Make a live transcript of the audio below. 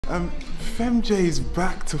Femjay's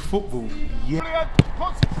back to football. Yeah.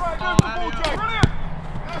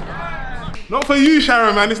 Not for you,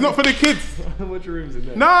 Sharon, man. It's not for the kids. How much room's in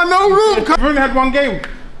there? No, no room. We've only had one game.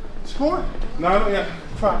 Score? No, not yet.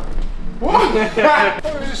 Try. What? Oh, it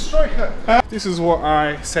was a striker. This is what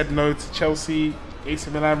I said no to Chelsea,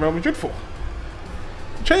 AC Milan, Real Madrid for.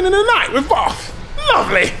 Training the night with Bath.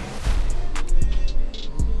 Lovely.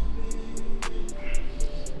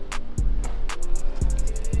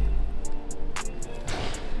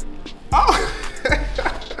 Oh.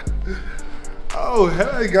 Oh,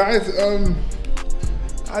 hello guys.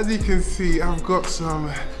 As you can see, I've got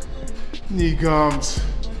some knee garms.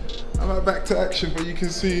 I'm not back to action, but you can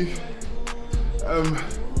see,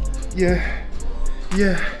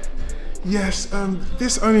 yes,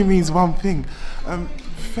 this only means one thing.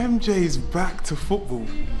 Femjay's back to football.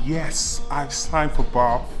 Yes, I've signed for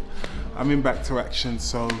Bath. I'm in back to action,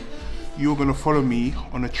 so you're gonna follow me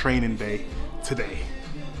on a training day today.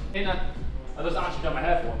 I just actually got my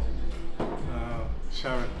hair for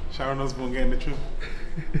Sharon Osborne getting the trim.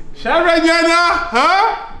 Sharon, Yana,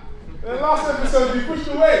 huh? In the last episode, you pushed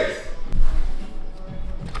the weight.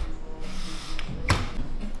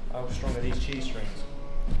 How strong are these cheese strings?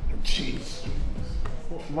 Cheese strings.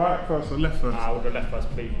 What, right first or left first? I would have left first,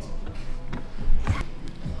 please.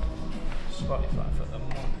 Slightly flat foot them.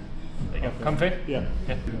 There you go. Comfy? Yeah.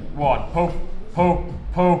 One. Pull, pull,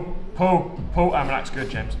 pull, pull, pull. And relax, good,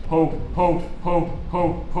 James. Pull, pull, pull,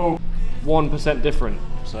 pull, pull. 1% different.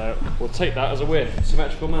 So we'll take that as a win.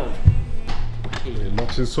 Symmetrical man.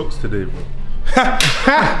 Matching socks today, bro.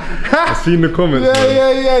 I've seen the comments.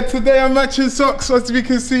 Yeah. Today I'm matching socks, as we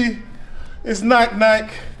can see. It's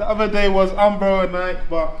Nike. The other day was Umbro and Nike,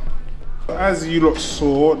 but as you lot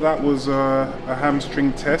saw, that was a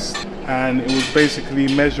hamstring test, and it was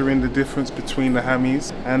basically measuring the difference between the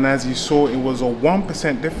hammies. And as you saw, it was a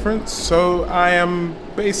 1% difference. So I am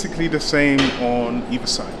basically the same on either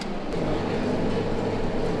side.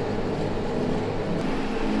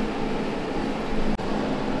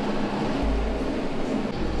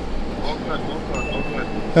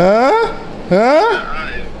 Huh?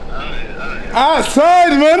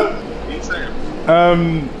 Outside, man.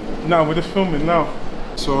 No, we're just filming now.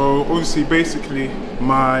 So obviously, basically,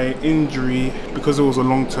 my injury, because it was a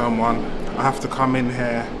long-term one, I have to come in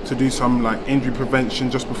here to do some like injury prevention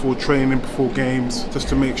just before training, before games, just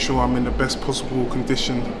to make sure I'm in the best possible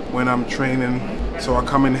condition when I'm training. So I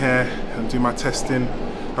come in here and do my testing.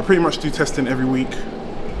 I pretty much do testing every week,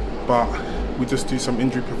 but we just do some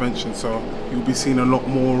injury prevention. So you'll be seeing a lot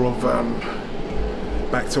more of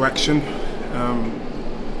back to action.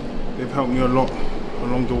 They've helped me a lot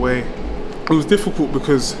along the way. It was difficult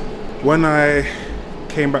because when I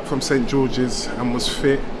came back from St. George's and was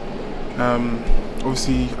fit,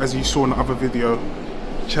 obviously, as you saw in the other video,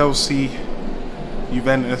 Chelsea,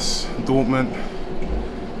 Juventus, Dortmund,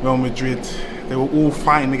 Real Madrid, they were all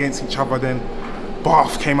fighting against each other. Then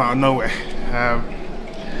Bath came out of nowhere,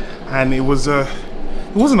 and it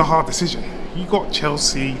wasn't a hard decision. You got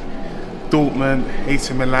Chelsea, Dortmund,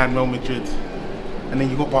 AC Milan, Real Madrid, and then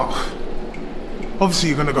you got Bath. Obviously,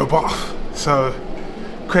 you're gonna go Bath. So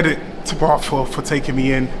credit to Bath for taking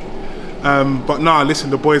me in. But nah, listen,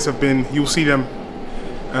 the boys have been, you'll see them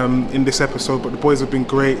in this episode, but the boys have been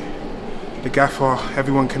great. The gaffer,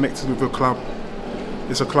 everyone connected with the club.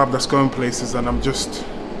 It's a club that's going places, and I'm just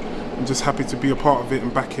happy to be a part of it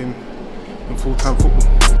and back in full-time football.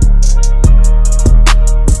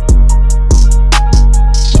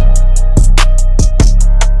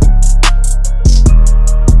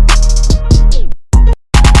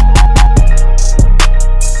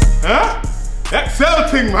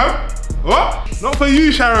 Man. What? Not for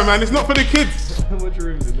you, Sharon, man. It's not for the kids. How much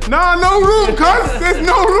room's in there? Nah, no room, cuz. There's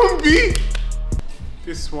no room, B.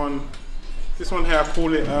 This one here, I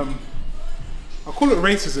call it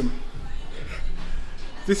racism.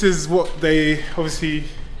 This is what they obviously.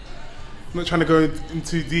 I'm not trying to go in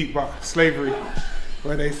too deep, but slavery,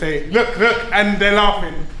 where they say, look, and they're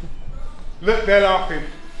laughing. Look, they're laughing.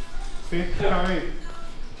 See? You know what I mean?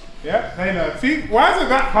 Yeah, they know. See? Why isn't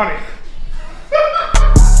that funny?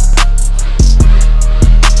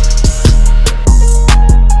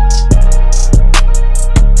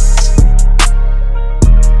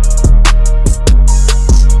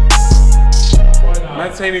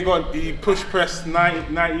 Man saying he push pressed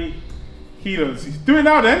 90 kilos. He's doing it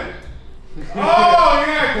now then? Oh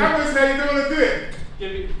yeah, Cameron said he don't want to do it.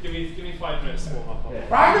 Give me 5 minutes to warm up.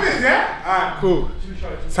 5 minutes, yeah? Alright, cool.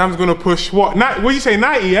 Sam's gonna push what? What did you say,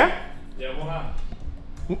 90, yeah? Yeah, one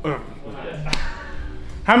hand.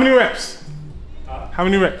 How many reps? How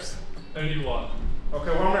many reps? Only one.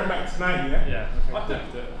 Okay, 1 rep max 90, yeah? Yeah. Okay, I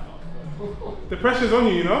deft it. the pressure's on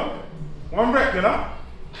you, you know? 1 rep, you know?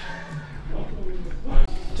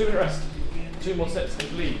 2 minute rest. 2 more sets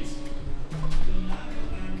of leads.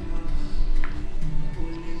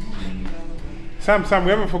 Sam, we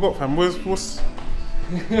haven't forgot, fam. What's...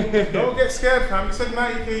 Don't get scared, fam. You said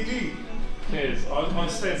 90 kg. Cheers. I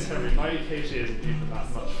said Terry, 90 kg isn't even that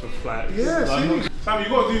much for flex. Yeah, see? Sam, you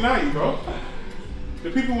gotta do 90, bro. The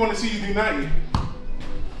people want to see you do 90.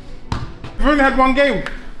 You've only had 1 game.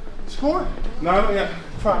 Score? No, not yet.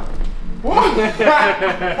 Fine. What?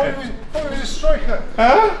 I thought he was a striker.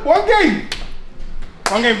 Huh? 1 game.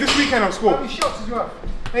 1 game. This weekend I'll score. How many shots did you have?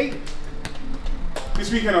 8?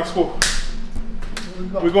 This weekend I'll score.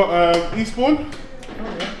 We got Eastbourne.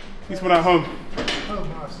 Oh yeah. Eastbourne at home. Oh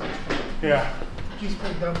nice. Yeah. Just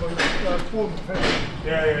put down by Bournemouth.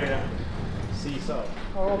 Yeah. Seaside.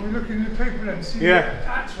 Oh, I'll be looking in the paper then. See Yeah.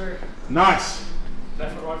 Actually. Nice.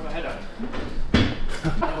 Left foot, right foot, header.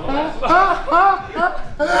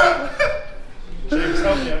 James,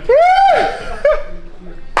 help you.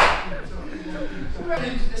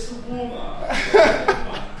 It's a warm up.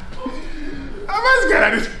 I'm as good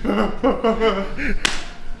at this.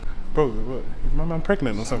 Bro, what? Is my man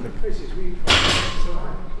pregnant or something?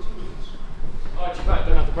 Oh, your back,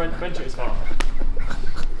 don't have to bench it as far.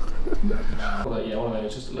 Well, yeah, one of them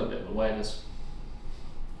is just a little bit of awareness.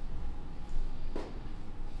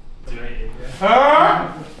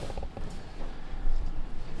 Huh?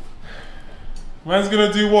 Man's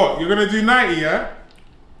gonna do what? You're gonna do 90, yeah?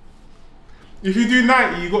 If you do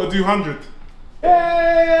 90, you gotta do 100.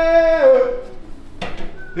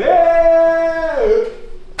 Yeah!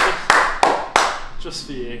 Just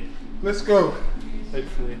for you. Let's go.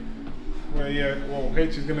 Hopefully. Well, yeah, well,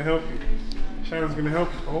 H is gonna help you. Sharon's gonna help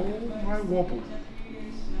you. Oh, my wobble.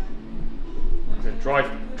 Okay, drive.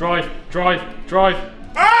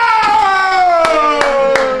 Oh!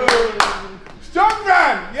 Strong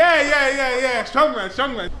man! Yeah. Strong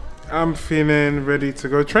man. I'm feeling ready to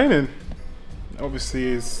go training.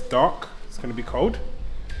 Obviously, it's dark. It's gonna be cold.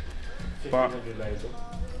 But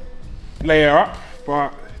layer up.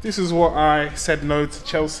 But this is what I said no to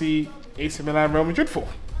Chelsea, AC Milan, Real Madrid for.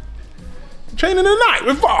 Training the night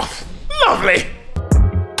with Bath. Lovely.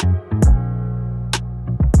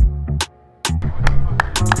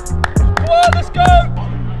 Come on, let's go!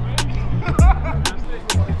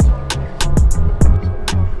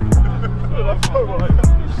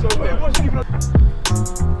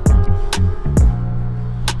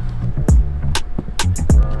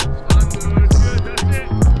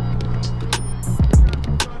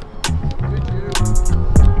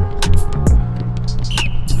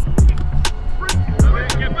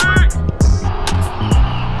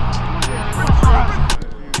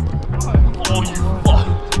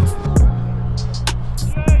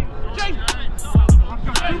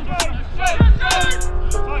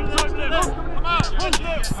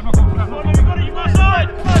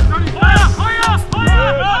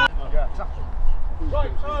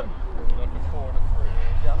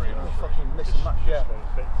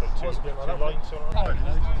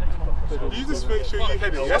 You just make sure you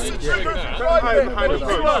hit it, yes? You stay ball.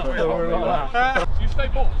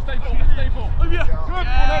 Oh yeah, good.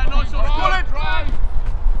 Yeah, nice one. Drive.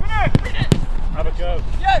 Have a go.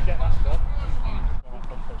 Yeah. Get that stuff.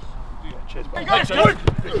 Cheers, bro.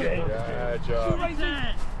 Yeah, Joe.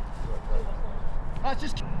 That's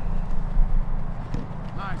just.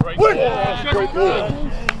 Great Win. ball. Great ball.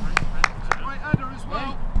 Right header as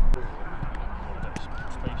well.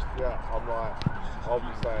 Yeah, I'm like, I'll be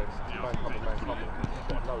saying, man coming.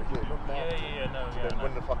 No, yeah, not now. Yeah, no. Then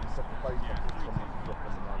when the fucking second place comes, someone's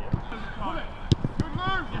dropping them out. Good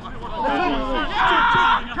move.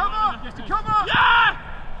 Cover. Yeah.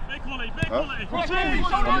 Big volley.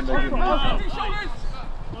 Shoulders.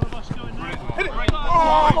 One of us going there. Hit it.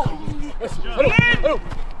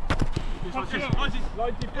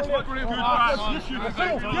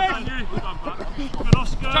 Good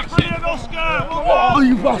Oscar. Brilliant Oscar. Oh,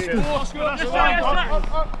 you bastard. Oscar, that's fine.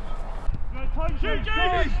 Shoot,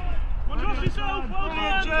 James. Trust yourself. Well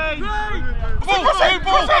done, James. Ball.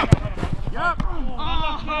 Yep.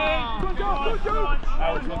 Good job.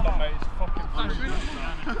 Alex, well done, mate. It's fucking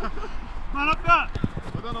brilliant. Man up that.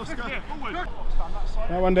 Well done, Oscar. Forward.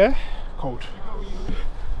 That one there, cold.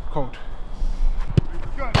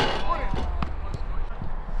 Good.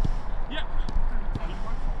 Yep.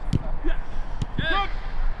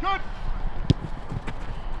 Good.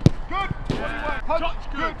 Touch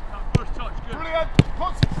good. That first touch good. Brilliant.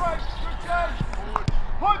 Concentrate. Good James.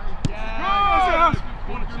 Punch. Yeah.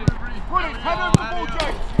 Good. Brilliant. Head over the ball,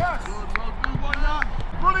 James. Yes. Well done.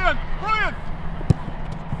 Brilliant.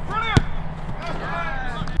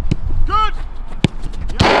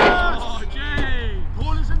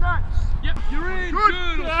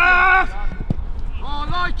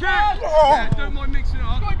 Yeah, don't mind mixing it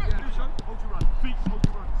up. Hold your run. Feet, hold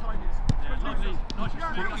your run. Sideways. Yeah, lovely. Nice.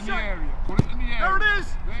 Put it in the area. Put it in the area. There it is.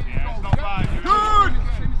 There you go. It's not bad. Good.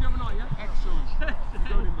 Same as the other night, yeah? Excellent.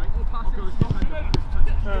 Go in, mate. I'll go. It's not bad.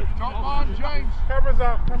 Top man, James. Cameras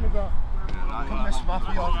up, cameras up.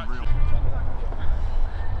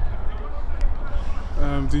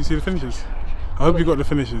 Do you see the finishes? I hope you got the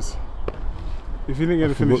finishes. If you didn't get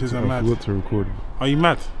the finishes, I'm mad. I forgot to record. Are you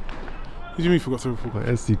mad? What do you mean forgot to record? My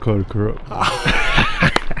SD card corrupt.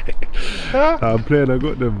 I'm playing, I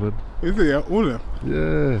got them, man. Is it? Yeah, all of them?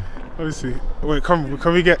 Yeah. Obviously. Wait,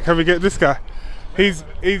 can we get this guy? He's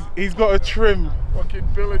got a trim. Fucking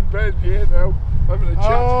Bill in bed here now. Having a chat.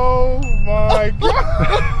 Oh my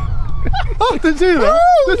god! Oh, the two of them.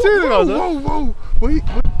 The two of them. Whoa, whoa. What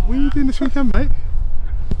are you doing this weekend, mate?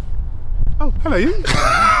 Oh, hello, you.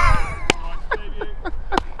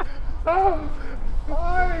 Oh,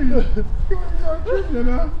 hi.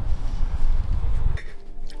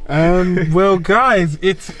 Well, guys,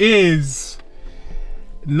 it is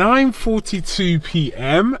 9:42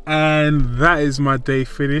 p.m. and that is my day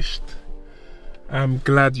finished. I'm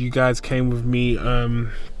glad you guys came with me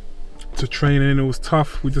to training. It was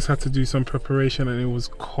tough. We just had to do some preparation and it was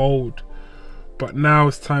cold. But now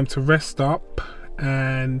it's time to rest up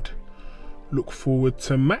and look forward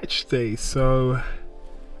to match day. So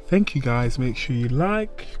thank you guys. Make sure you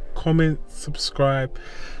like, comment, subscribe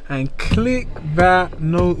and click that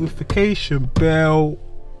notification bell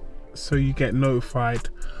so you get notified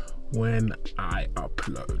when I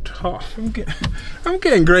upload. Oh, I'm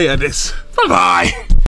getting great at this. Bye bye.